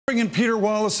bringing Peter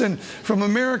Wallison from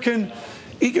American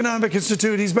Economic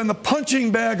Institute. He's been the punching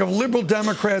bag of liberal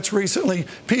Democrats recently.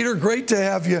 Peter, great to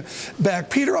have you back.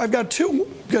 Peter, I've got two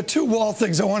wall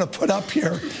things I want to put up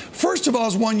here. First of all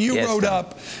is one you wrote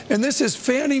up, and this is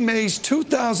Fannie Mae's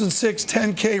 2006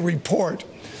 10K report.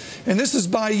 And this is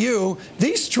by you.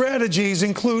 These strategies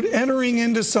include entering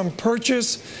into some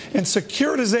purchase and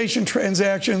securitization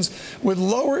transactions with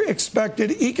lower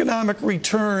expected economic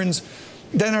returns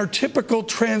than our typical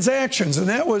transactions. And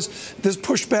that was this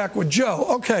pushback with Joe.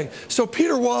 Okay, so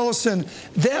Peter Wallison,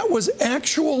 that was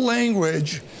actual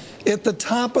language at the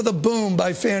top of the boom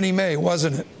by Fannie Mae,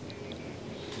 wasn't it?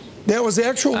 That was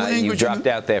actual language. You dropped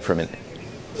out there for a minute.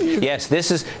 Yes,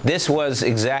 this was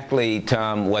exactly,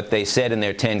 Tom, what they said in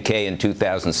their 10K in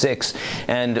 2006,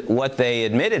 and what they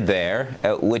admitted there,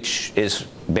 which is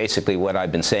basically what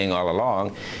I've been saying all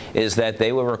along, is that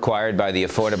they were required by the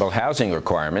affordable housing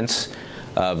requirements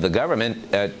of the government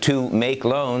to make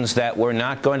loans that were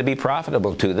not going to be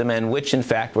profitable to them, and which, in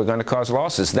fact, were going to cause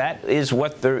losses. That was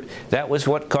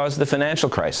what caused the financial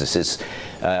crisis. Is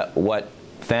what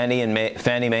Fannie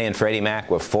Mae and Freddie Mac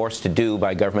were forced to do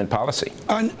by government policy.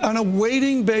 On a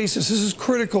weighting basis, this is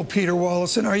critical, Peter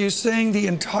Wallison, are you saying the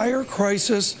entire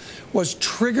crisis was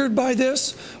triggered by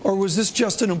this, or was this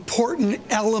just an important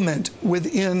element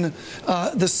within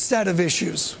the set of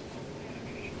issues?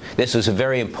 This was a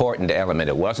very important element.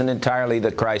 It wasn't entirely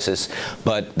the crisis,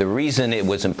 but the reason it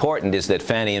was important is that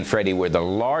Fannie and Freddie were the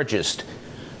largest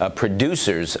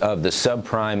producers of the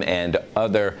subprime and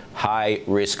other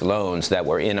high-risk loans that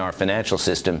were in our financial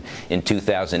system in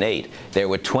 2008. There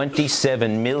were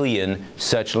 27 million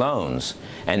such loans,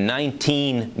 and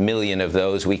 19 million of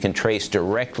those we can trace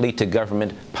directly to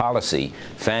government policy.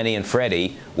 Fannie and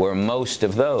Freddie were most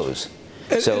of those.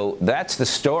 So that's the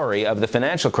story of the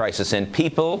financial crisis. And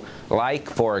people like,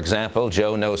 for example,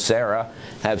 Joe Nocera,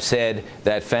 have said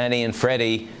that Fannie and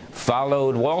Freddie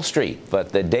followed Wall Street, but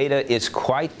the data is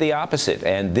quite the opposite.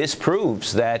 And this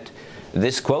proves that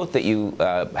this quote that you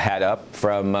had up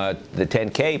from the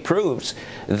 10K proves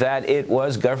that it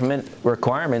was government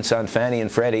requirements on Fannie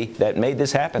and Freddie that made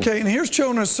this happen. Okay, and here's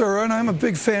Joe Nocera, and I'm a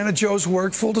big fan of Joe's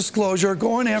work, full disclosure,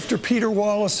 going after Peter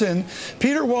Wallison.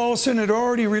 Peter Wallison had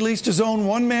already released his own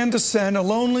one-man dissent, a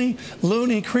lonely,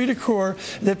 loony creature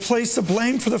that placed the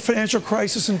blame for the financial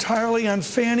crisis entirely on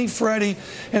Fannie, Freddie,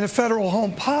 and the federal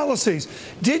home policies.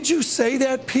 Did you say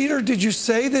that, Peter? Did you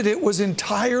say that it was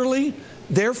entirely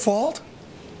their fault?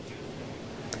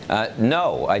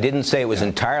 No, I didn't say it was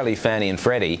entirely Fannie and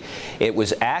Freddie. It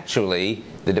was actually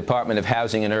the Department of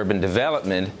Housing and Urban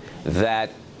Development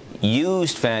that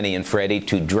used Fannie and Freddie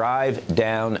to drive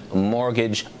down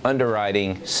mortgage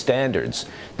underwriting standards.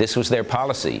 This was their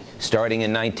policy starting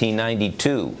in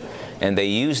 1992. And they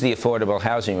used the affordable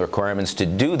housing requirements to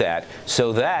do that,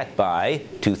 so that by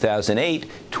 2008,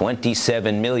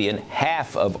 27 million,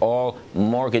 half of all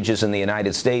mortgages in the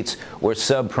United States, were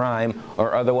subprime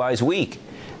or otherwise weak.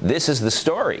 This is the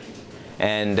story.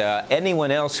 And anyone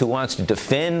else who wants to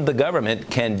defend the government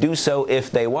can do so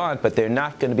if they want, but they're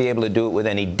not going to be able to do it with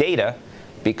any data,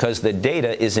 because the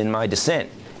data is in my dissent.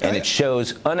 And it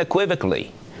shows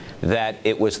unequivocally that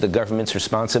it was the government's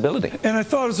responsibility. And I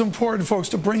thought it was important, folks,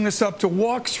 to bring this up, to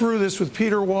walk through this with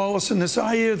Peter Wallison, this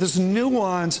idea, this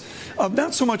nuance of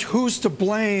not so much who's to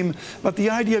blame, but the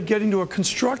idea of getting to a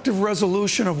constructive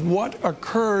resolution of what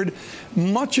occurred,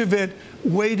 much of it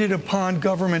weighted upon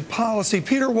government policy.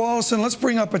 Peter Wallison, let's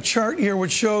bring up a chart here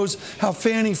which shows how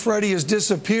Fannie Freddie has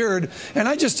disappeared. And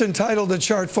I just entitled the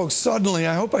chart, folks, suddenly.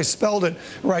 I hope I spelled it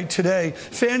right today.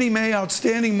 Fannie Mae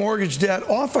outstanding mortgage debt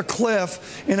off a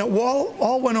cliff, and it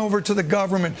all went over to the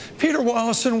government. Peter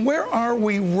Wallison, where are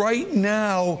we right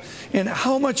now, and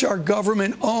how much our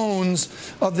government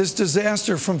owns of this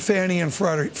disaster from Fannie and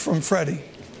Freddie?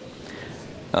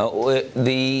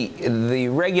 The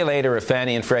regulator of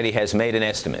Fannie and Freddie has made an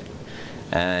estimate,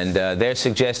 and they're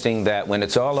suggesting that when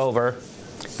it's all over,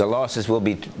 the losses will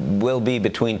be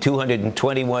between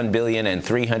 $221 billion and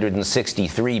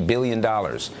 $363 billion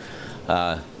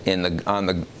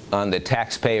on the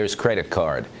taxpayer's credit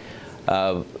card.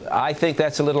 I think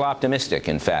that's a little optimistic,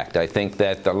 in fact. I think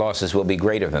that the losses will be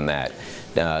greater than that.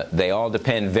 They all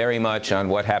depend very much on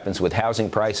what happens with housing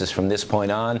prices from this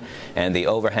point on, and the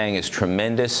overhang is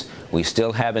tremendous. We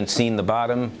still haven't seen the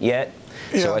bottom yet,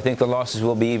 so I think the losses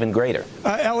will be even greater.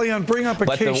 Elian, bring up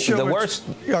a case show. The worst.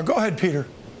 Yeah, go ahead, Peter.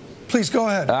 Please go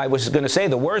ahead. I was going to say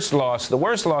the worst loss,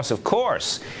 of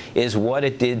course, is what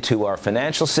it did to our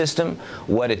financial system,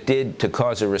 what it did to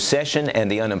cause a recession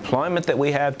and the unemployment that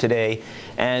we have today.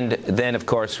 And then, of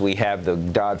course, we have the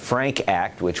Dodd-Frank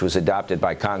Act, which was adopted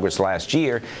by Congress last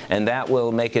year, and that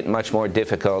will make it much more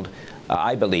difficult,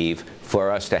 I believe, for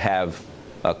us to have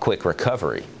a quick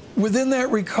recovery. Within that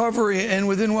recovery and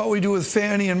within what we do with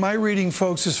Fannie, and my reading,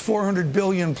 folks, is $400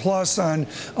 billion plus on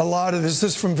a lot of this.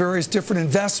 This is from various different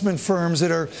investment firms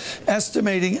that are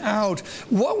estimating out.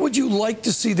 What would you like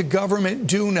to see the government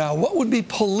do now? What would be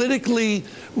politically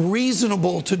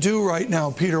reasonable to do right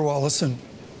now, Peter Wallison?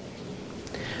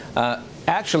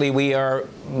 Actually, we are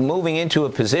moving into a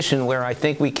position where I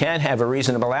think we can have a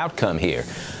reasonable outcome here.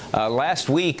 Last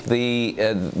week, the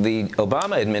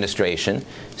Obama administration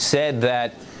said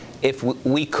that if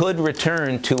we could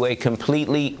return to a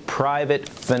completely private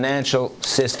financial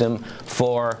system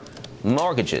for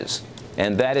mortgages.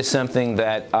 And that is something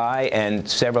that I and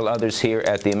several others here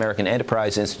at the American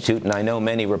Enterprise Institute, and I know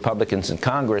many Republicans in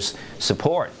Congress,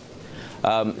 support.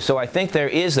 So I think there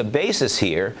is a basis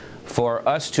here for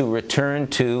us to return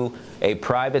to a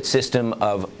private system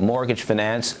of mortgage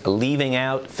finance, leaving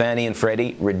out Fannie and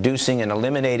Freddie, reducing and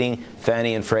eliminating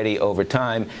Fannie and Freddie over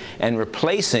time, and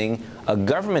replacing a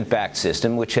government-backed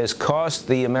system which has cost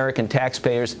the American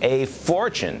taxpayers a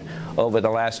fortune over the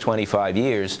last 25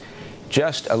 years.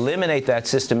 Just eliminate that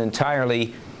system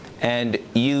entirely and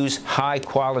use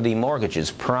high-quality mortgages,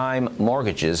 prime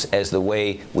mortgages, as the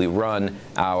way we run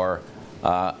our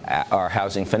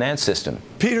housing finance system.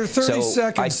 Peter, 30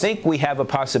 seconds. I think we have a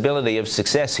possibility of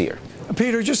success here.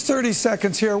 Peter, just 30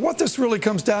 seconds here. What this really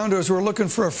comes down to is we're looking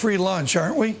for a free lunch,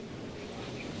 aren't we?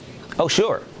 Oh,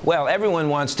 sure. Well, everyone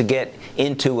wants to get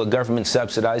into a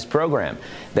government-subsidized program.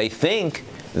 They think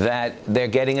that they're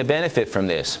getting a benefit from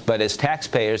this, but as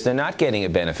taxpayers, they're not getting a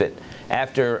benefit.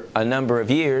 After a number of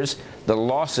years, the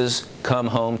losses come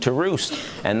home to roost.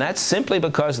 And that's simply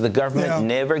because the government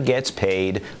never gets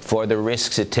paid for the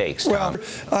risks it takes, Tom.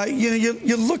 Well,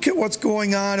 you look at what's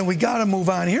going on, and we got to move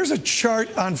on. Here's a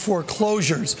chart on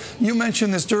foreclosures. You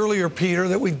mentioned this earlier, Peter,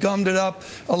 that we've gummed it up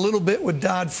a little bit with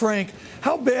Dodd-Frank.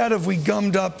 How bad have we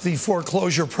gummed up the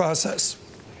foreclosure process?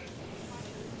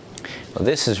 Well,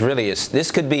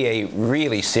 this could be a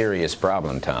really serious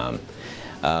problem, Tom,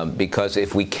 because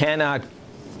if we cannot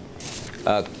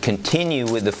continue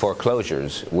with the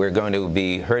foreclosures, we're going to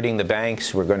be hurting the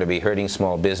banks, we're going to be hurting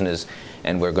small business,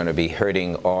 and we're going to be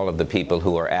hurting all of the people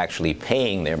who are actually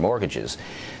paying their mortgages.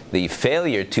 The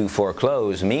failure to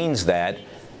foreclose means that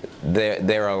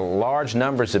there are large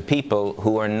numbers of people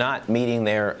who are not meeting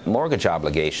their mortgage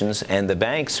obligations, and the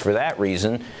banks, for that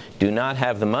reason, do not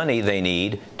have the money they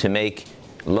need to make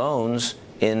loans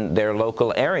in their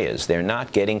local areas. They're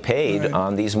not getting paid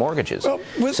on these mortgages. Well,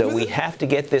 so we have to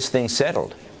get this thing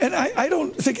settled. And I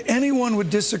don't think anyone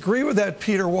would disagree with that,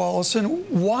 Peter Wallison.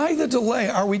 Why the delay?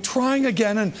 Are we trying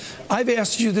again? And I've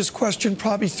asked you this question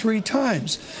probably 3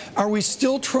 times. Are we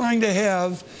still trying to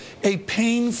have a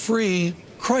pain-free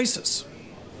crisis?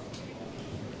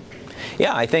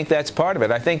 Yeah, I think that's part of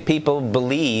it. I think people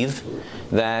believe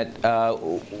that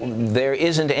there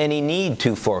isn't any need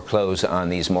to foreclose on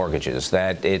these mortgages,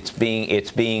 that it's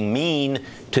being mean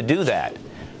to do that,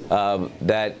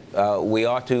 that we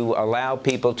ought to allow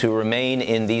people to remain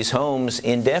in these homes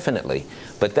indefinitely.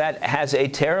 But that has a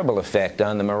terrible effect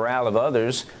on the morale of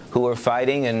others who are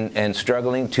fighting and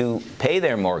struggling to pay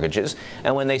their mortgages.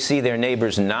 And when they see their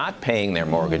neighbors not paying their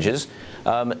mortgages,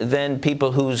 then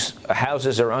people whose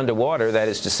houses are underwater, that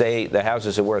is to say the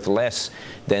houses are worth less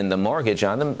than the mortgage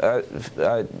on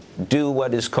them, do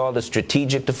what is called a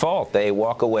strategic default. They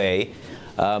walk away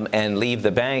and leave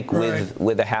the bank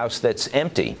with a house that's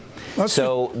empty.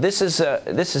 So this is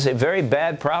a very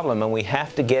bad problem, and we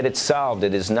have to get it solved.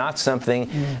 It is not something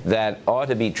that ought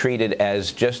to be treated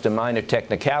as just a minor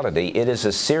technicality. It is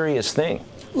a serious thing.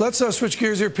 Let's switch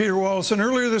gears here, Peter Wallison.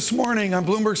 Earlier this morning on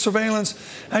Bloomberg Surveillance,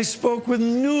 I spoke with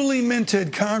newly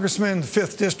minted Congressman,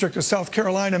 5th District of South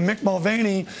Carolina, Mick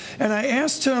Mulvaney, and I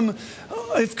asked him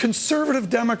if conservative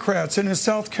Democrats in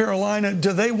South Carolina,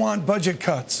 do they want budget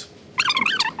cuts?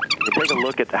 You take a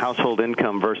look at the household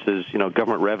income versus,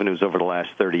 government revenues over the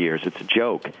last 30 years. It's a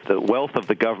joke. The wealth of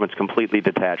the government's completely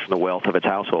detached from the wealth of its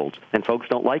households, and folks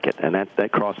don't like it, and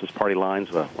that crosses party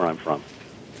lines where I'm from.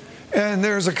 And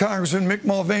there's a Congressman, Mick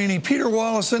Mulvaney. Peter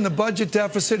Wallison, the budget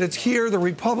deficit, it's here. The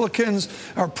Republicans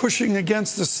are pushing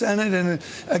against the Senate and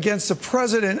against the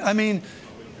president. I mean,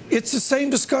 it's the same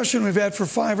discussion we've had for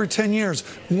 5 or 10 years.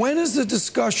 When is the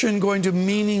discussion going to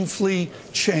meaningfully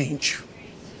change?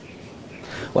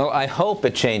 Well, I hope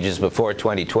it changes before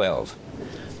 2012.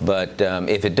 But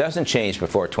if it doesn't change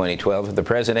before 2012, if the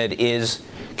president is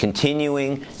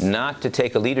continuing not to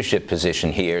take a leadership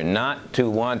position here, not to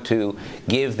want to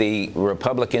give the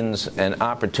Republicans an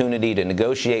opportunity to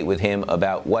negotiate with him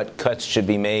about what cuts should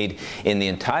be made in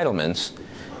the entitlements,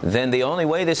 then the only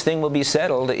way this thing will be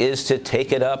settled is to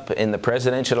take it up in the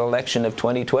presidential election of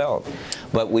 2012.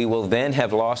 But we will then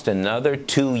have lost another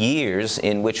 2 years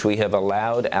in which we have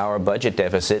allowed our budget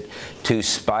deficit to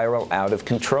spiral out of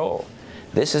control.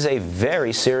 This is a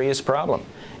very serious problem,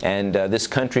 and this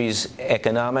country's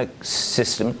economic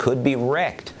system could be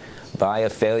wrecked by a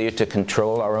failure to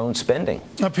control our own spending.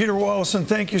 Peter Wallison,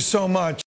 thank you so much.